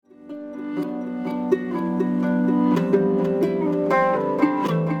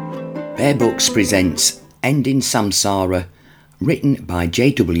Bear Books presents Ending Samsara, written by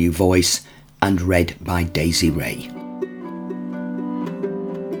J.W. Voice and read by Daisy Ray.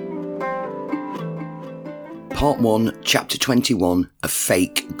 Part 1, Chapter 21, A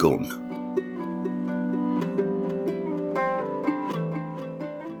Fake Gun.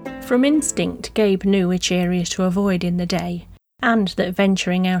 From instinct, Gabe knew which areas to avoid in the day, and that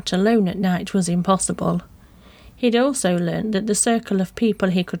venturing out alone at night was impossible. He'd also learnt that the circle of people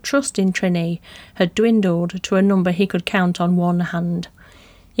he could trust in Trinny had dwindled to a number he could count on one hand.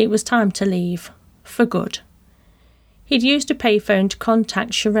 It was time to leave, for good. He'd used a payphone to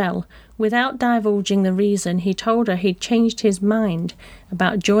contact Sherelle. Without divulging the reason, he told her he'd changed his mind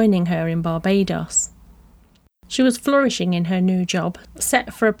about joining her in Barbados. She was flourishing in her new job,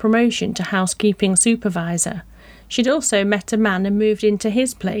 set for a promotion to housekeeping supervisor. She'd also met a man and moved into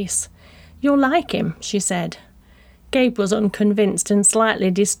his place. "You'll like him," she said. Gabe was unconvinced and slightly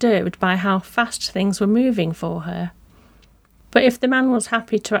disturbed by how fast things were moving for her. But if the man was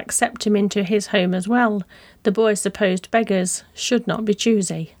happy to accept him into his home as well, the boy's supposed beggars should not be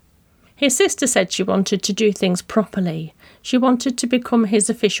choosy. His sister said she wanted to do things properly. She wanted to become his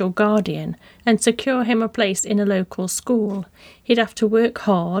official guardian and secure him a place in a local school. He'd have to work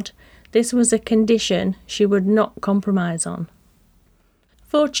hard. This was a condition she would not compromise on.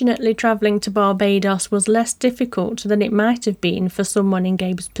 Fortunately, travelling to Barbados was less difficult than it might have been for someone in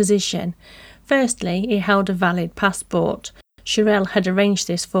Gabe's position. Firstly, he held a valid passport. Sherelle had arranged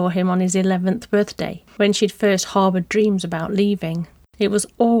this for him on his 11th birthday, when she'd first harboured dreams about leaving. It was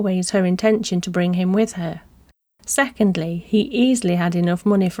always her intention to bring him with her. Secondly, he easily had enough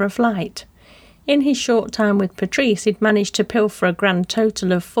money for a flight. In his short time with Patrice, he'd managed to pilfer a grand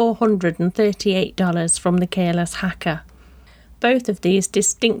total of $438 from the careless hacker. Both of these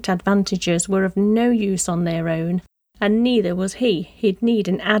distinct advantages were of no use on their own, and neither was he. He'd need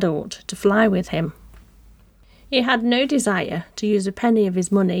an adult to fly with him. He had no desire to use a penny of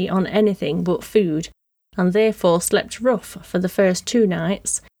his money on anything but food, and therefore slept rough for the first 2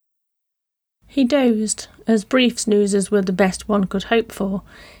 nights. He dozed, as brief snoozes were the best one could hope for,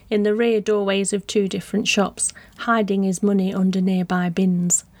 in the rear doorways of 2 different shops, hiding his money under nearby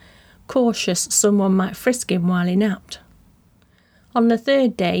bins. Cautious someone might frisk him while he napped. On the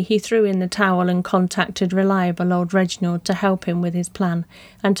 3rd day, he threw in the towel and contacted reliable old Reginald to help him with his plan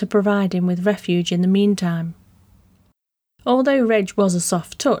and to provide him with refuge in the meantime. Although Reg was a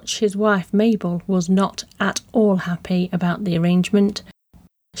soft touch, his wife Mabel was not at all happy about the arrangement.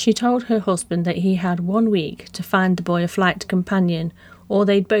 She told her husband that he had 1 week to find the boy a flight companion, or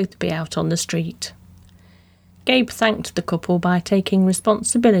they'd both be out on the street. Gabe thanked the couple by taking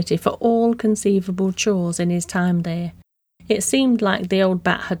responsibility for all conceivable chores in his time there. It seemed like the old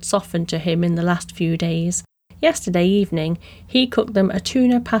bat had softened to him in the last few days. Yesterday evening, he cooked them a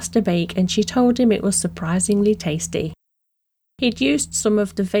tuna pasta bake and she told him it was surprisingly tasty. He'd used some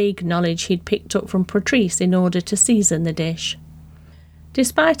of the vague knowledge he'd picked up from Patrice in order to season the dish.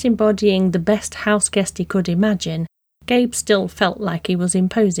 Despite embodying the best houseguest he could imagine, Gabe still felt like he was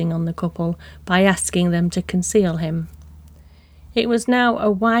imposing on the couple by asking them to conceal him. It was now a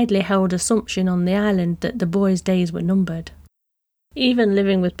widely held assumption on the island that the boy's days were numbered. Even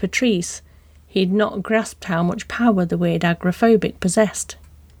living with Patrice, he'd not grasped how much power the weird agoraphobic possessed.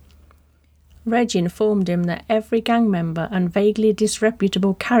 Reg informed him that every gang member and vaguely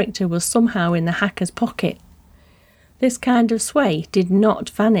disreputable character was somehow in the hacker's pocket. This kind of sway did not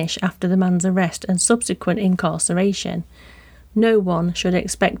vanish after the man's arrest and subsequent incarceration. No one should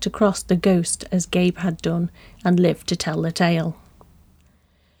expect to cross the ghost as Gabe had done and live to tell the tale.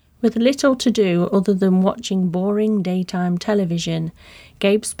 With little to do other than watching boring daytime television,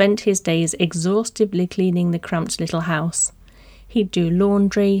 Gabe spent his days exhaustively cleaning the cramped little house. He'd do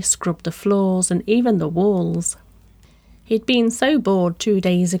laundry, scrub the floors, and even the walls. He'd been so bored 2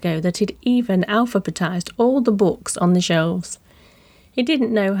 days ago that he'd even alphabetized all the books on the shelves. He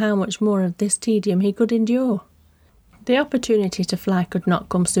didn't know how much more of this tedium he could endure. The opportunity to fly could not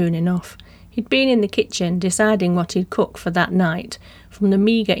come soon enough. He'd been in the kitchen deciding what he'd cook for that night from the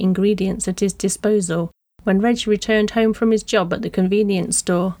meagre ingredients at his disposal when Reg returned home from his job at the convenience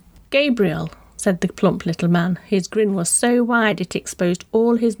store. "Gabriel," said the plump little man. His grin was so wide it exposed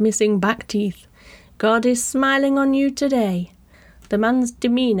all his missing back teeth. "God is smiling on you today." The man's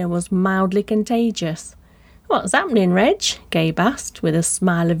demeanour was mildly contagious. "What's happening, Reg?" Gabe asked, with a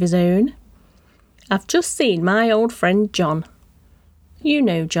smile of his own. "I've just seen my old friend John." "You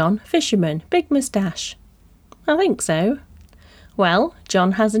know John, fisherman, big moustache." "I think so." "Well,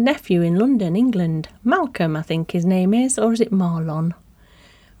 John has a nephew in London, England. Malcolm, I think his name is, or is it Marlon?"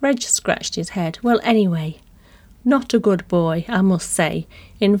 Reg scratched his head. "Well, anyway, Not a good boy, I must say,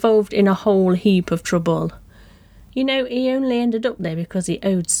 involved in a whole heap of trouble. You know, he only ended up there because he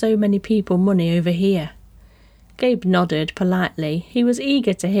owed so many people money over here. Gabe nodded politely. He was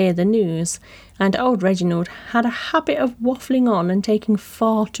eager to hear the news, and old Reginald had a habit of waffling on and taking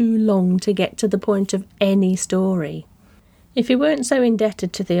far too long to get to the point of any story. If he weren't so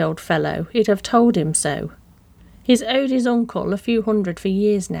indebted to the old fellow, he'd have told him so. He's owed his uncle a few hundred for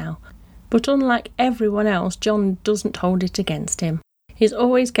years now, but unlike everyone else, John doesn't hold it against him. He's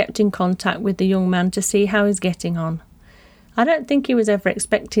always kept in contact with the young man to see how he's getting on. I don't think he was ever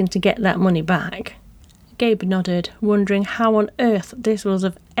expecting to get that money back. Gabe nodded, wondering how on earth this was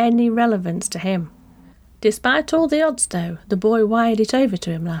of any relevance to him. Despite all the odds, though, the boy wired it over to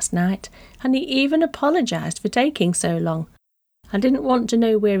him last night, and he even apologised for taking so long. I didn't want to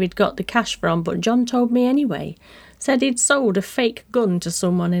know where he'd got the cash from, but John told me anyway. Said he'd sold a fake gun to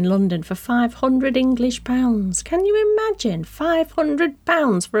someone in London for £500. Can you imagine?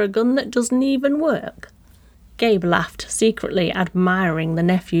 £500 for a gun that doesn't even work? Gabe laughed, secretly admiring the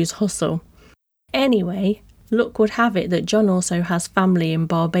nephew's hustle. Anyway, luck would have it that John also has family in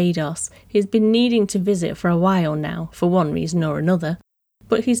Barbados. He's been needing to visit for a while now, for one reason or another,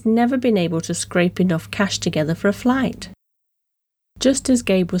 but he's never been able to scrape enough cash together for a flight. Just as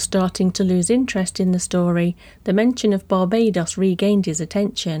Gabe was starting to lose interest in the story, the mention of Barbados regained his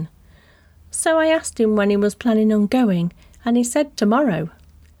attention. So I asked him when he was planning on going, and he said tomorrow.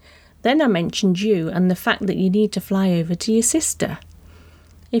 Then I mentioned you and the fact that you need to fly over to your sister.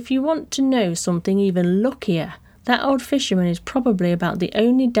 If you want to know something even luckier, that old fisherman is probably about the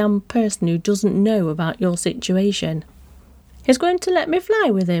only damn person who doesn't know about your situation. He's going to let me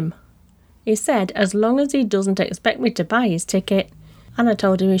fly with him. He said as long as he doesn't expect me to buy his ticket, and I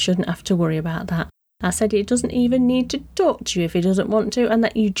told him he shouldn't have to worry about that. I said he doesn't even need to talk to you if he doesn't want to, and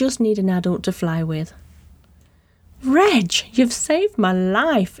that you just need an adult to fly with. Reg, you've saved my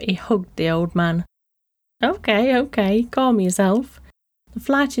life, he hugged the old man. Okay, calm yourself. The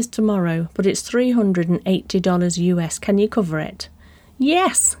flight is tomorrow, but it's $380 US. Can you cover it?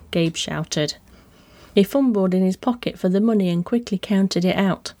 Yes, Gabe shouted. He fumbled in his pocket for the money and quickly counted it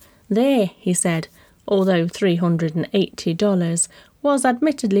out. There, he said, although $380 was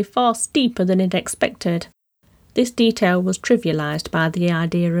admittedly far steeper than he'd expected. This detail was trivialised by the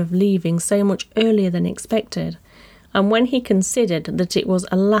idea of leaving so much earlier than expected, and when he considered that it was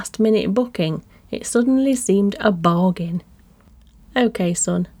a last-minute booking, it suddenly seemed a bargain. OK,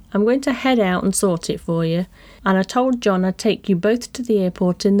 son, I'm going to head out and sort it for you, and I told John I'd take you both to the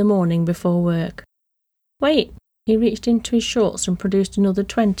airport in the morning before work. Wait, he reached into his shorts and produced another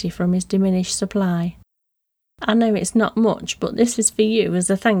 20 from his diminished supply. I know it's not much, but this is for you as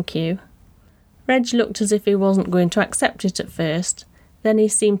a thank you. Reg looked as if he wasn't going to accept it at first, then he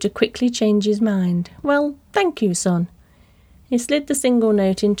seemed to quickly change his mind. Well, thank you, son. He slid the single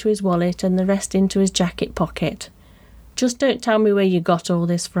note into his wallet and the rest into his jacket pocket. Just don't tell me where you got all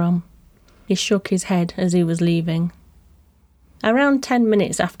this from. He shook his head as he was leaving. Around 10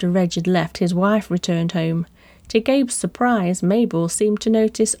 minutes after Reg had left, his wife returned home. To Gabe's surprise, Mabel seemed to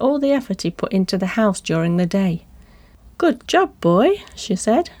notice all the effort he put into the house during the day. Good job, boy, she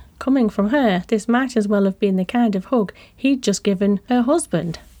said. Coming from her, this might as well have been the kind of hug he'd just given her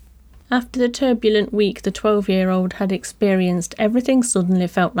husband. After the turbulent week the 12-year-old had experienced, everything suddenly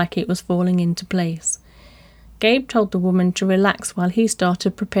felt like it was falling into place. Gabe told the woman to relax while he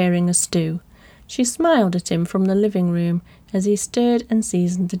started preparing a stew. She smiled at him from the living room as he stirred and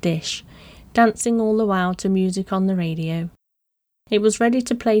seasoned the dish, dancing all the while to music on the radio. It was ready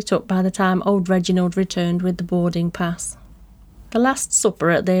to plate up by the time old Reginald returned with the boarding pass. The last supper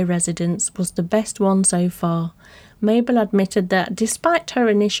at their residence was the best one so far. Mabel admitted that, despite her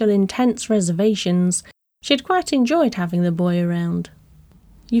initial intense reservations, she'd quite enjoyed having the boy around.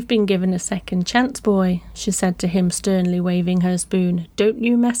 You've been given a second chance, boy, she said to him, sternly waving her spoon. Don't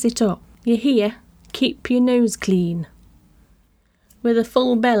you mess it up. You hear? Keep your nose clean. With a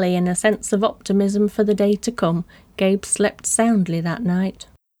full belly and a sense of optimism for the day to come, Gabe slept soundly that night.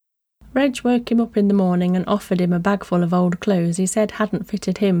 Reg woke him up in the morning and offered him a bag full of old clothes he said hadn't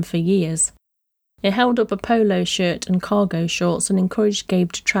fitted him for years. He held up a polo shirt and cargo shorts and encouraged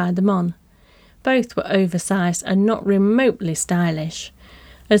Gabe to try them on. Both were oversized and not remotely stylish.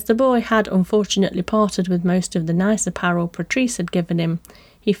 As the boy had unfortunately parted with most of the nice apparel Patrice had given him,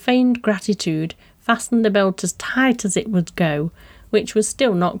 he feigned gratitude, fastened the belt as tight as it would go, which was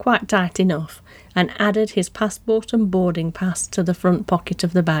still not quite tight enough, and added his passport and boarding pass to the front pocket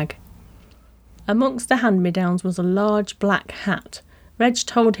of the bag. Amongst the hand-me-downs was a large black hat. Reg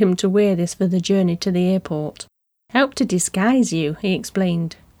told him to wear this for the journey to the airport. Help to disguise you, he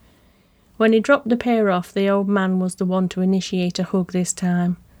explained. When he dropped the pair off, the old man was the one to initiate a hug this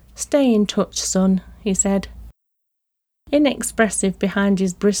time. "Stay in touch, son," he said. Inexpressive behind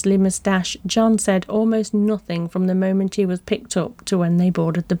his bristly moustache, John said almost nothing from the moment he was picked up to when they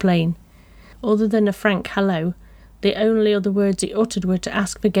boarded the plane. Other than a frank hello, the only other words he uttered were to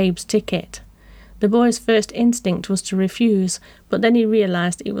ask for Gabe's ticket. The boy's first instinct was to refuse, but then he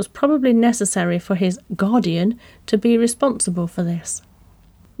realised it was probably necessary for his guardian to be responsible for this.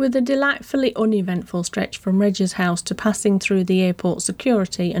 With a delightfully uneventful stretch from Reggie's house to passing through the airport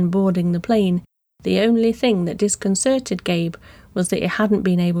security and boarding the plane, the only thing that disconcerted Gabe was that he hadn't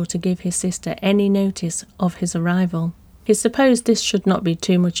been able to give his sister any notice of his arrival. He supposed this should not be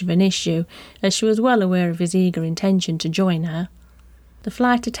too much of an issue, as she was well aware of his eager intention to join her. The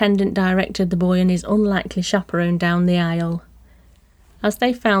flight attendant directed the boy and his unlikely chaperone down the aisle. As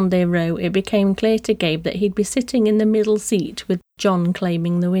they found their row, it became clear to Gabe that he'd be sitting in the middle seat with John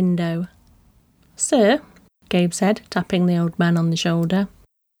claiming the window. "Sir," Gabe said, tapping the old man on the shoulder.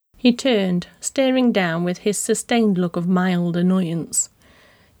 He turned, staring down with his sustained look of mild annoyance.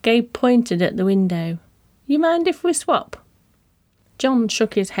 Gabe pointed at the window. "You mind if we swap?" John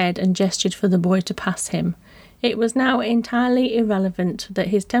shook his head and gestured for the boy to pass him. It was now entirely irrelevant that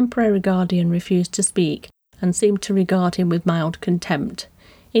his temporary guardian refused to speak and seemed to regard him with mild contempt.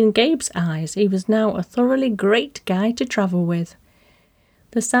 In Gabe's eyes, he was now a thoroughly great guy to travel with.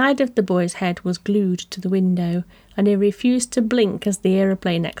 The side of the boy's head was glued to the window, and he refused to blink as the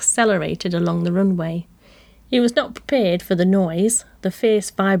aeroplane accelerated along the runway. He was not prepared for the noise, the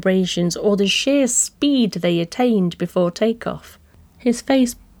fierce vibrations, or the sheer speed they attained before takeoff. His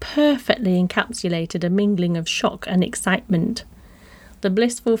face perfectly encapsulated a mingling of shock and excitement. The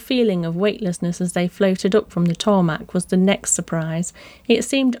blissful feeling of weightlessness as they floated up from the tarmac was the next surprise. It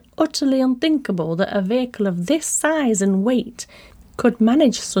seemed utterly unthinkable that a vehicle of this size and weight could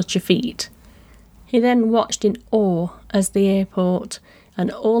manage such a feat. He then watched in awe as the airport and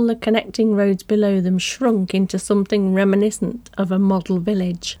all the connecting roads below them shrunk into something reminiscent of a model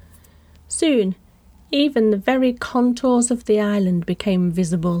village. Soon, even the very contours of the island became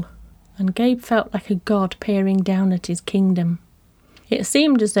visible, and Gabe felt like a god peering down at his kingdom. It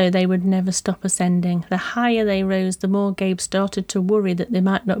seemed as though they would never stop ascending. The higher they rose, the more Gabe started to worry that they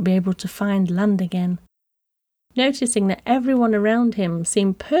might not be able to find land again. Noticing that everyone around him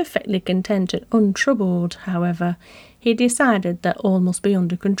seemed perfectly content and untroubled, however, he decided that all must be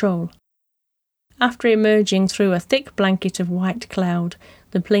under control. After emerging through a thick blanket of white cloud,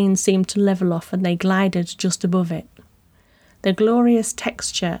 the plane seemed to level off and they glided just above it. The glorious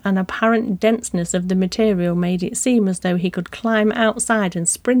texture and apparent denseness of the material made it seem as though he could climb outside and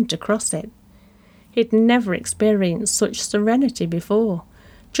sprint across it. He'd never experienced such serenity before.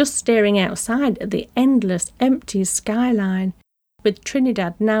 Just staring outside at the endless, empty skyline, with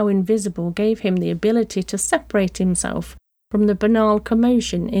Trinidad now invisible, gave him the ability to separate himself from the banal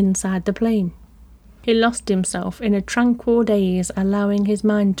commotion inside the plane. He lost himself in a tranquil daze, allowing his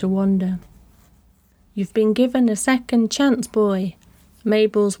mind to wander. "You've been given a second chance, boy,"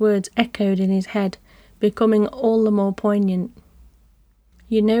 Mabel's words echoed in his head, becoming all the more poignant.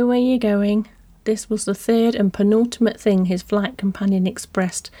 "You know where you're going." This was the third and penultimate thing his flight companion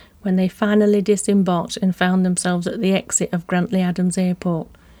expressed when they finally disembarked and found themselves at the exit of Grantley Adams Airport.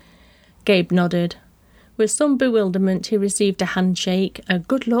 Gabe nodded. With some bewilderment, he received a handshake, a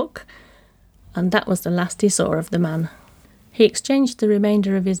good luck, and that was the last he saw of the man. He exchanged the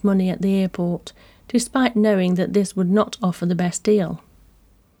remainder of his money at the airport, despite knowing that this would not offer the best deal.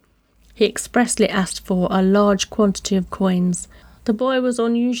 He expressly asked for a large quantity of coins. The boy was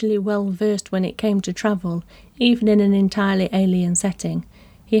unusually well versed when it came to travel, even in an entirely alien setting.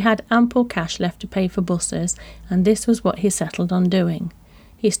 He had ample cash left to pay for buses, and this was what he settled on doing.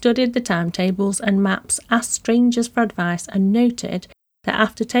 He studied the timetables and maps, asked strangers for advice, and noted that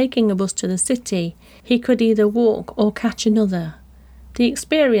after taking a bus to the city, he could either walk or catch another. The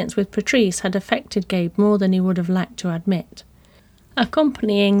experience with Patrice had affected Gabe more than he would have liked to admit.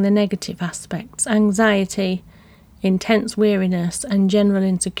 Accompanying the negative aspects, anxiety, intense weariness and general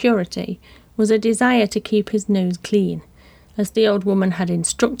insecurity, was a desire to keep his nose clean, as the old woman had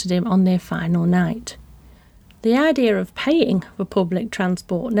instructed him on their final night. The idea of paying for public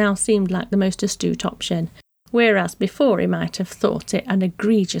transport now seemed like the most astute option, whereas before he might have thought it an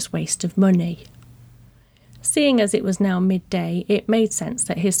egregious waste of money. Seeing as it was now midday, it made sense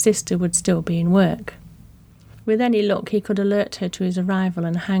that his sister would still be in work. With any luck, he could alert her to his arrival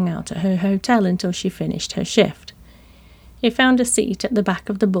and hang out at her hotel until she finished her shift. He found a seat at the back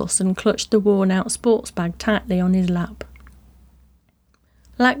of the bus and clutched the worn-out sports bag tightly on his lap.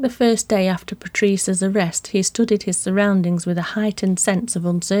 Like the first day after Patrice's arrest, he studied his surroundings with a heightened sense of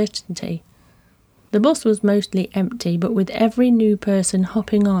uncertainty. The bus was mostly empty, but with every new person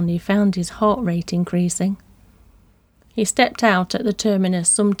hopping on, he found his heart rate increasing. He stepped out at the terminus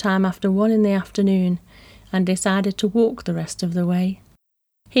sometime after 1 p.m. and decided to walk the rest of the way.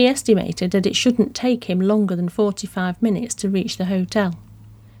 He estimated that it shouldn't take him longer than 45 minutes to reach the hotel.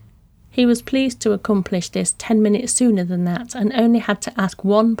 He was pleased to accomplish this 10 minutes sooner than that and only had to ask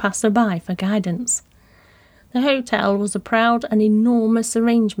one passerby for guidance. The hotel was a proud and enormous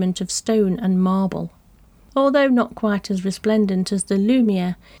arrangement of stone and marble. Although not quite as resplendent as the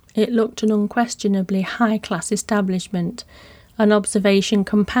Lumiere, it looked an unquestionably high-class establishment, an observation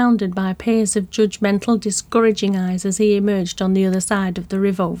compounded by pairs of judgmental, discouraging eyes as he emerged on the other side of the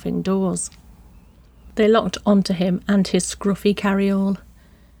revolving doors. They locked onto him and his scruffy carryall.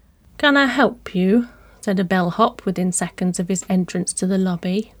 "Can I help you?" said a bellhop within seconds of his entrance to the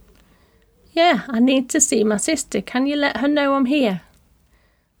lobby. "Yeah, I need to see my sister. Can you let her know I'm here?"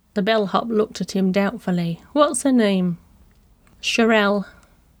 The bellhop looked at him doubtfully. "What's her name?" "Cherelle."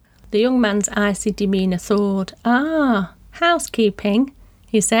 The young man's icy demeanour thawed. "Ah, housekeeping,"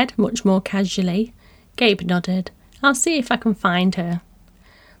 he said, much more casually. Gabe nodded. "I'll see if I can find her."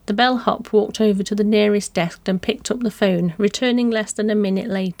 The bellhop walked over to the nearest desk and picked up the phone, returning less than a minute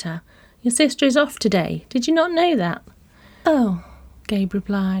later. "Your sister is off today. Did you not know that?" "Oh," Gabe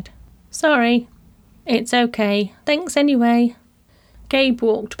replied. "Sorry." "It's okay. Thanks anyway." Gabe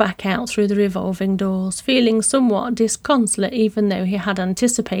walked back out through the revolving doors, feeling somewhat disconsolate even though he had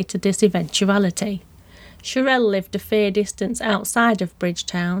anticipated this eventuality. Cherelle lived a fair distance outside of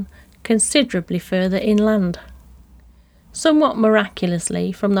Bridgetown, considerably further inland. Somewhat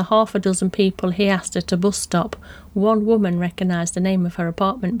miraculously, from the half a dozen people he asked at a bus stop, one woman recognised the name of her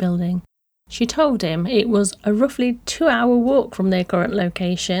apartment building. She told him it was a roughly 2-hour walk from their current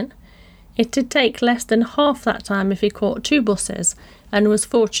location. It'd take less than half that time if he caught 2 buses, and was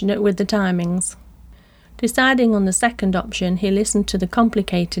fortunate with the timings. Deciding on the second option, he listened to the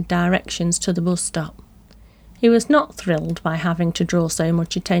complicated directions to the bus stop. He was not thrilled by having to draw so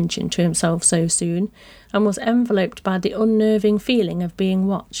much attention to himself so soon, and was enveloped by the unnerving feeling of being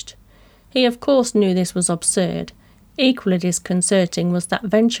watched. He of course knew this was absurd. Equally disconcerting was that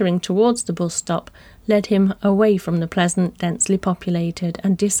venturing towards the bus stop led him away from the pleasant, densely populated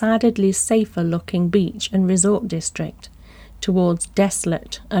and decidedly safer-looking beach and resort district, towards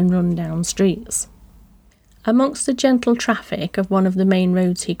desolate and run-down streets. Amongst the gentle traffic of one of the main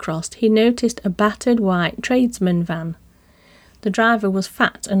roads he crossed, he noticed a battered white tradesman van. The driver was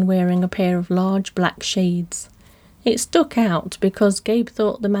fat and wearing a pair of large black shades. It stuck out because Gabe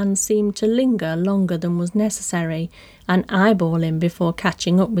thought the man seemed to linger longer than was necessary and eyeball him before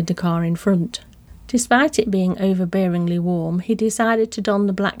catching up with the car in front. Despite it being overbearingly warm, he decided to don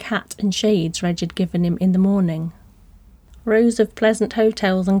the black hat and shades Reg had given him in the morning. Rows of pleasant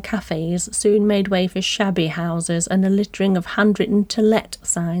hotels and cafes soon made way for shabby houses and a littering of handwritten "To Let"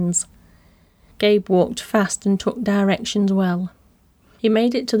 signs. Gabe walked fast and took directions well. He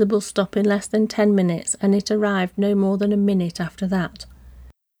made it to the bus stop in less than 10 minutes, and it arrived no more than a minute after that.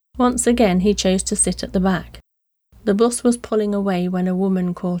 Once again he chose to sit at the back. The bus was pulling away when a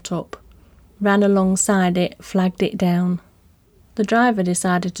woman caught up, ran alongside it, flagged it down. The driver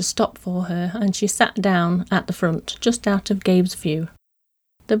decided to stop for her, and she sat down at the front, just out of Gabe's view.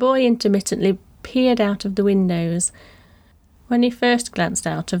 The boy intermittently peered out of the windows. When he first glanced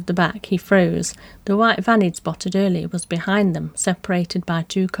out of the back, he froze. The white van he'd spotted earlier was behind them, separated by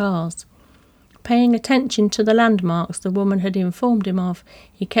 2 cars. Paying attention to the landmarks the woman had informed him of,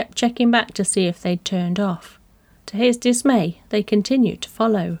 he kept checking back to see if they'd turned off. To his dismay, they continued to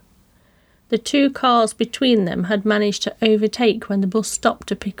follow. The 2 cars between them had managed to overtake when the bus stopped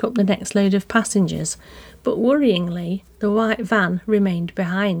to pick up the next load of passengers, but worryingly, the white van remained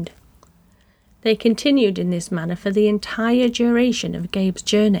behind. They continued in this manner for the entire duration of Gabe's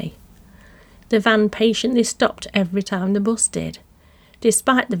journey. The van patiently stopped every time the bus did,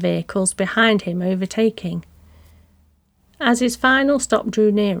 despite the vehicles behind him overtaking. As his final stop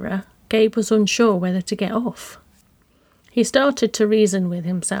drew nearer, Gabe was unsure whether to get off. He started to reason with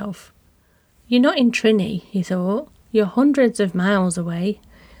himself. "You're not in Trinny," he thought. "You're hundreds of miles away.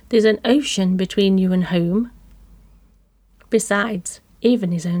 There's an ocean between you and home." Besides,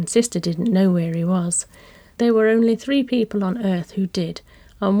 even his own sister didn't know where he was. There were only 3 people on Earth who did,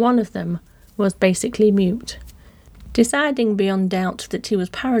 and one of them was basically mute. Deciding beyond doubt that he was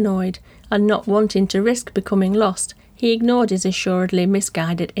paranoid and not wanting to risk becoming lost, he ignored his assuredly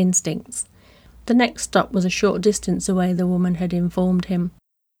misguided instincts. The next stop was a short distance away, the woman had informed him.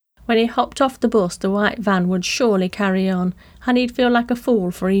 When he hopped off the bus, the white van would surely carry on, and he'd feel like a fool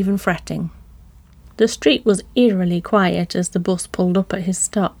for even fretting. The street was eerily quiet as the bus pulled up at his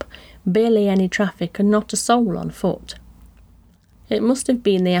stop, barely any traffic and not a soul on foot. It must have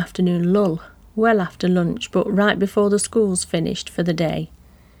been the afternoon lull, well after lunch, but right before the schools finished for the day.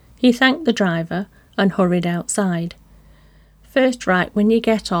 He thanked the driver and hurried outside. "First right when you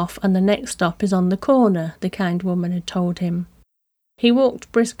get off, and the next stop is on the corner," the kind woman had told him. He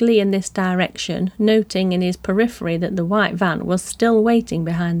walked briskly in this direction, noting in his periphery that the white van was still waiting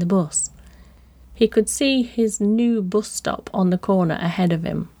behind the bus. He could see his new bus stop on the corner ahead of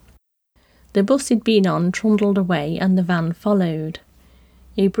him. The bus he'd been on trundled away and the van followed.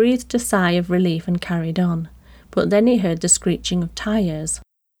 He breathed a sigh of relief and carried on, but then he heard the screeching of tyres.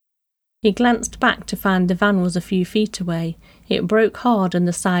 He glanced back to find the van was a few feet away. It broke hard and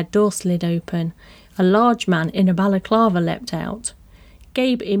the side door slid open. A large man in a balaclava leapt out.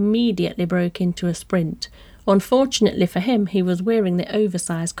 Gabe immediately broke into a sprint. Unfortunately for him, he was wearing the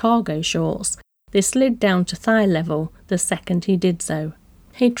oversized cargo shorts. They slid down to thigh level the second he did so.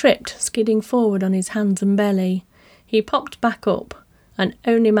 He tripped, skidding forward on his hands and belly. He popped back up and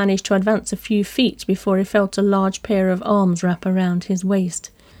only managed to advance a few feet before he felt a large pair of arms wrap around his waist.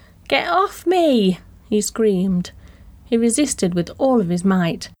 "Get off me!" he screamed. He resisted with all of his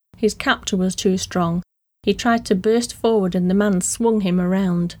might. His captor was too strong. He tried to burst forward and the man swung him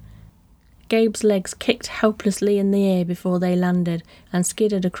around. Gabe's legs kicked helplessly in the air before they landed and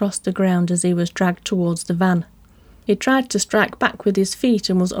skidded across the ground as he was dragged towards the van. He tried to strike back with his feet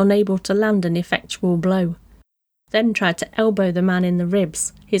and was unable to land an effectual blow. Then tried to elbow the man in the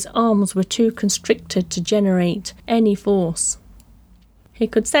ribs. His arms were too constricted to generate any force. He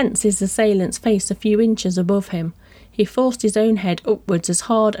could sense his assailant's face a few inches above him. He forced his own head upwards as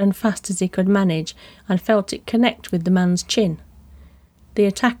hard and fast as he could manage and felt it connect with the man's chin. The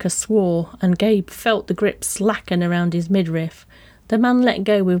attacker swore, and Gabe felt the grip slacken around his midriff. The man let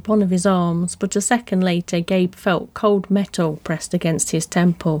go with one of his arms, but a second later Gabe felt cold metal pressed against his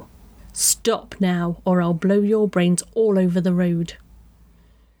temple. "Stop now, or I'll blow your brains all over the road."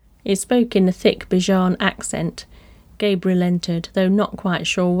 He spoke in a thick Bijan accent. Gabe relented, though not quite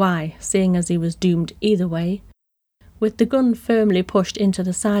sure why, seeing as he was doomed either way. With the gun firmly pushed into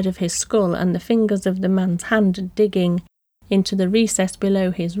the side of his skull and the fingers of the man's hand digging into the recess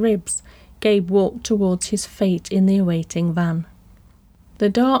below his ribs, Gabe walked towards his fate in the awaiting van. The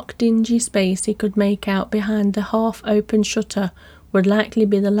dark, dingy space he could make out behind the half-open shutter would likely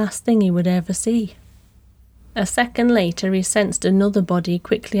be the last thing he would ever see. A second later he sensed another body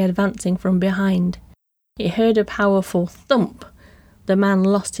quickly advancing from behind. He heard a powerful thump. The man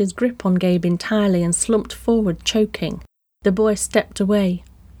lost his grip on Gabe entirely and slumped forward, choking. The boy stepped away.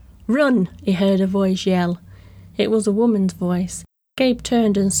 "Run!" he heard a voice yell. It was a woman's voice. Gabe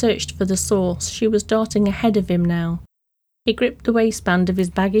turned and searched for the source. She was darting ahead of him now. He gripped the waistband of his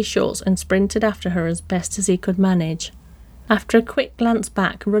baggy shorts and sprinted after her as best as he could manage. After a quick glance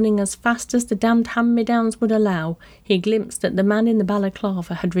back, running as fast as the damned hand-me-downs would allow, he glimpsed that the man in the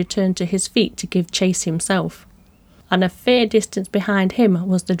balaclava had returned to his feet to give chase himself. And a fair distance behind him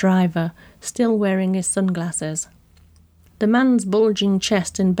was the driver, still wearing his sunglasses. The man's bulging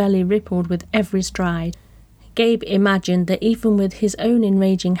chest and belly rippled with every stride. Gabe imagined that even with his own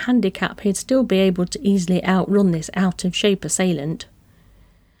enraging handicap he'd still be able to easily outrun this out-of-shape assailant.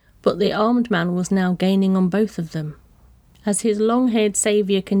 But the armed man was now gaining on both of them. As his long-haired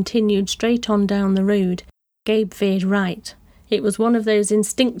saviour continued straight on down the road, Gabe veered right. It was one of those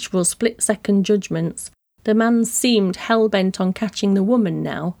instinctual split-second judgments. The man seemed hell-bent on catching the woman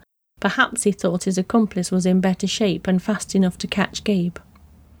now. Perhaps he thought his accomplice was in better shape and fast enough to catch Gabe.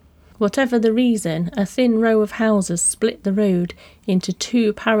 Whatever the reason, a thin row of houses split the road into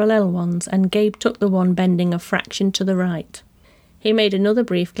two parallel ones, and Gabe took the one bending a fraction to the right. He made another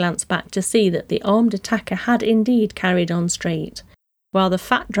brief glance back to see that the armed attacker had indeed carried on straight, while the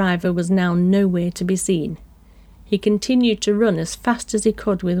fat driver was now nowhere to be seen. He continued to run as fast as he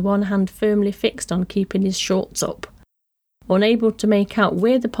could with one hand firmly fixed on keeping his shorts up. Unable to make out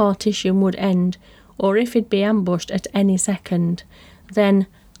where the partition would end, or if he'd be ambushed at any second. Then,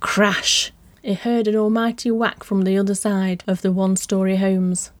 crash! He heard an almighty whack from the other side of the one-storey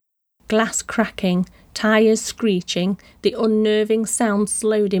homes. Glass cracking, tyres screeching, the unnerving sound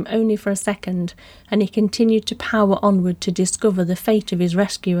slowed him only for a second, and he continued to power onward to discover the fate of his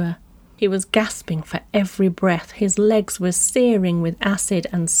rescuer. He was gasping for every breath. His legs were searing with acid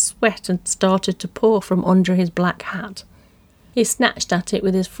and sweat had started to pour from under his black hat. He snatched at it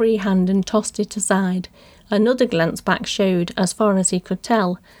with his free hand and tossed it aside. Another glance back showed, as far as he could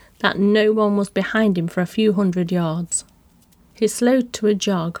tell, that no one was behind him for a few 100 yards. He slowed to a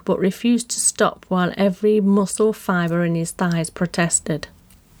jog, but refused to stop while every muscle fibre in his thighs protested.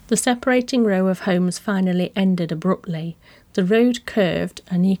 The separating row of homes finally ended abruptly. The road curved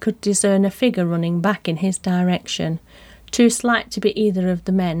and he could discern a figure running back in his direction, too slight to be either of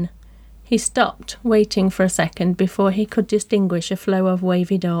the men. He stopped, waiting for a second before he could distinguish a flow of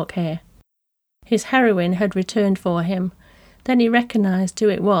wavy dark hair. His heroine had returned for him. Then he recognised who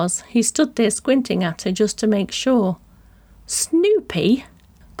it was. He stood there squinting at her just to make sure. "Snoopy?"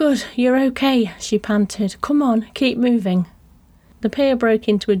 "Good, you're okay," she panted. "Come on, keep moving." The pair broke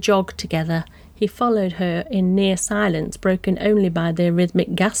into a jog together. He followed her in near silence, broken only by their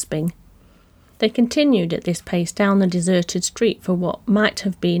rhythmic gasping. They continued at this pace down the deserted street for what might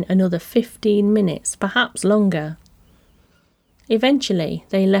have been another 15 minutes, perhaps longer. Eventually,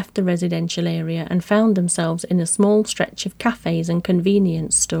 they left the residential area and found themselves in a small stretch of cafes and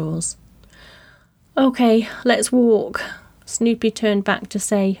convenience stores. "OK, let's walk," Snoopy turned back to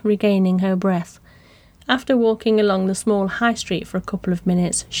say, regaining her breath. After walking along the small high street for a couple of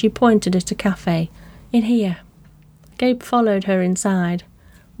minutes, she pointed at a cafe. "In here." Gabe followed her inside.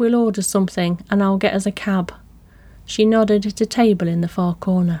 "We'll order something, and I'll get us a cab." She nodded at a table in the far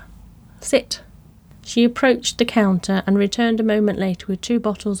corner. "Sit." She approached the counter and returned a moment later with 2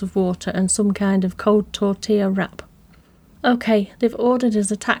 bottles of water and some kind of cold tortilla wrap. "OK, they've ordered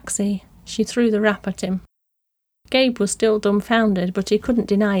us a taxi." She threw the wrap at him. Gabe was still dumbfounded, but he couldn't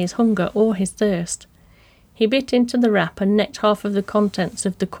deny his hunger or his thirst. He bit into the wrap and necked half of the contents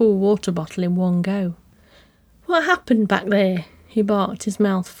of the cool water bottle in one go. "What happened back there?" he barked, his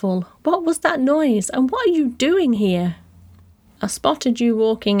mouth full. "What was that noise, and what are you doing here?" "I spotted you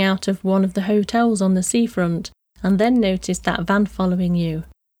walking out of one of the hotels on the seafront, and then noticed that van following you.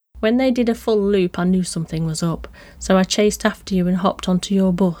 When they did a full loop, I knew something was up, so I chased after you and hopped onto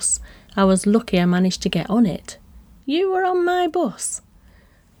your bus. I was lucky I managed to get on it." "You were on my bus?"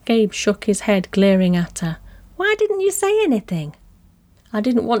 Gabe shook his head, glaring at her. "Why didn't you say anything?" "I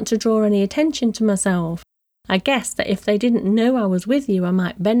didn't want to draw any attention to myself. I guessed that if they didn't know I was with you, I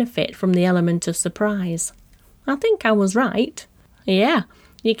might benefit from the element of surprise." "I think I was right." "Yeah,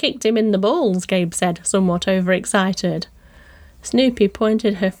 you kicked him in the balls," Gabe said, somewhat overexcited. Snoopy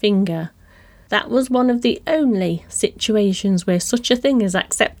pointed her finger. "That was one of the only situations where such a thing is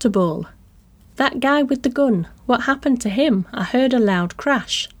acceptable." "That guy with the gun, what happened to him? I heard a loud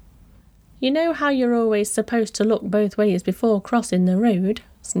crash." "You know how you're always supposed to look both ways before crossing the road?"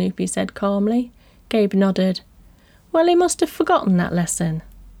 Snoopy said calmly. Gabe nodded. "Well, he must have forgotten that lesson."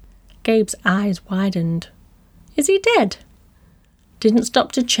 Gabe's eyes widened. "Is he dead?" "Didn't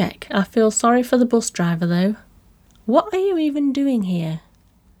stop to check. I feel sorry for the bus driver, though." "What are you even doing here?"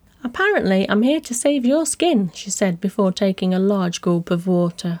 "Apparently, I'm here to save your skin," she said before taking a large gulp of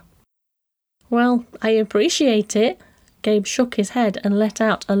water. "Well, I appreciate it." Gabe shook his head and let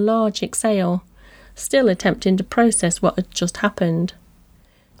out a large exhale, still attempting to process what had just happened.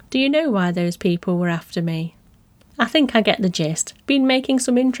 "Do you know why those people were after me?" "I think I get the gist. Been making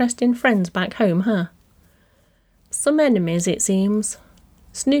some interesting friends back home, huh?" "Some enemies, it seems."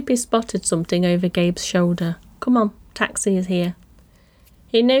 Snoopy spotted something over Gabe's shoulder. "Come on, taxi is here."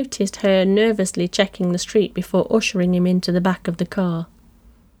 He noticed her nervously checking the street before ushering him into the back of the car.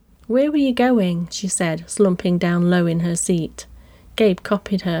 "Where were you going?" she said, slumping down low in her seat. Gabe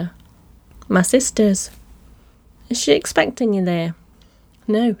copied her. "My sister's." "Is she expecting you there?"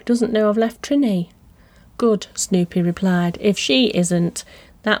 "No, doesn't know I've left Trinny." "Good," Snoopy replied. "If she isn't,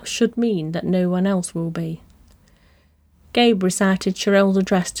 that should mean that no one else will be." Gabe recited Cheryl's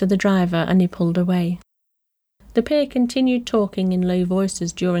address to the driver and he pulled away. The pair continued talking in low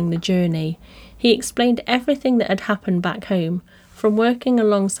voices during the journey. He explained everything that had happened back home, from working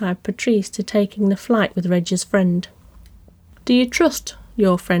alongside Patrice to taking the flight with Reg's friend. "Do you trust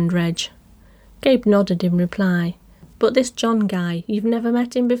your friend Reg?" Gabe nodded in reply. "But this John guy, you've never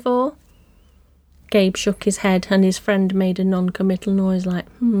met him before?" Gabe shook his head and his friend made a non-committal noise like,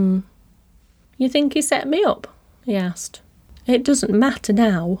 "You think he set me up?" he asked. "It doesn't matter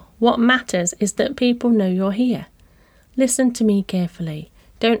now. What matters is that people know you're here. Listen to me carefully.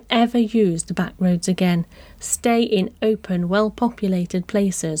 Don't ever use the back roads again. Stay in open, well-populated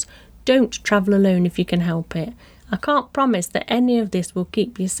places. Don't travel alone if you can help it. I can't promise that any of this will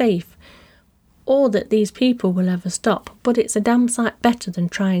keep you safe, or that these people will ever stop, but it's a damn sight better than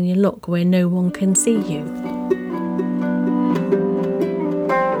trying your luck where no one can see you."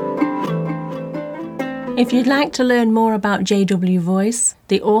 If you'd like to learn more about J.W. Voice,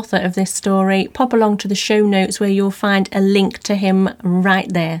 the author of this story, pop along to the show notes where you'll find a link to him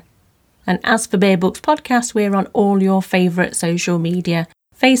right there. And as for Bear Books Podcast, we're on all your favourite social media,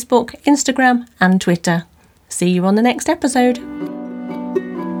 Facebook, Instagram and Twitter. See you on the next episode.